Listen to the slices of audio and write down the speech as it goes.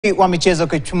wa michezo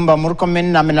Kipchumba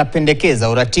Murkomen amenapendekeza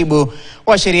uratibu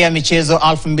wa sheria ya michezo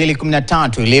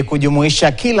 2013 ili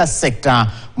kujumuisha kila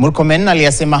sekta. Murkomen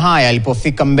aliyasema haya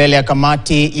alipofika mbele ya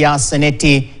kamati ya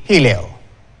seneti hii leo.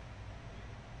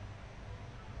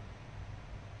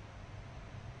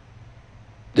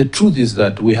 The truth is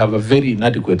that we have a very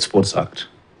inadequate Sports Act.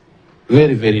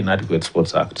 Very inadequate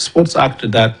Sports Act. Sports Act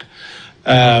that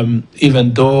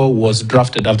even though was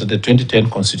drafted after the 2010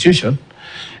 Constitution,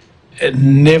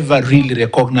 never really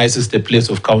recognizes the place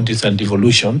of counties and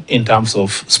devolution in terms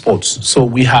of sports. So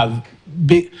we have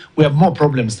more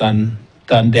problems than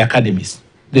the academies.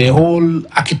 The whole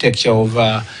architecture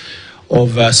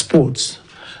of sports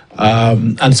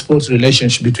and sports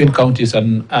relationship between counties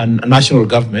and national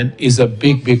government is a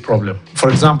big problem. For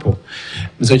example,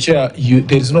 Mr. Chair,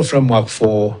 there is no framework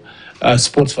for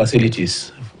sports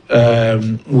facilities.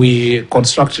 We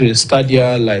constructed a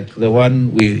stadia like the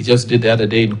one we just did the other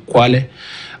day in Kwale,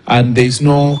 and there is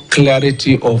no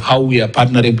clarity of how we are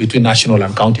partnering between national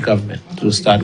and county government to start.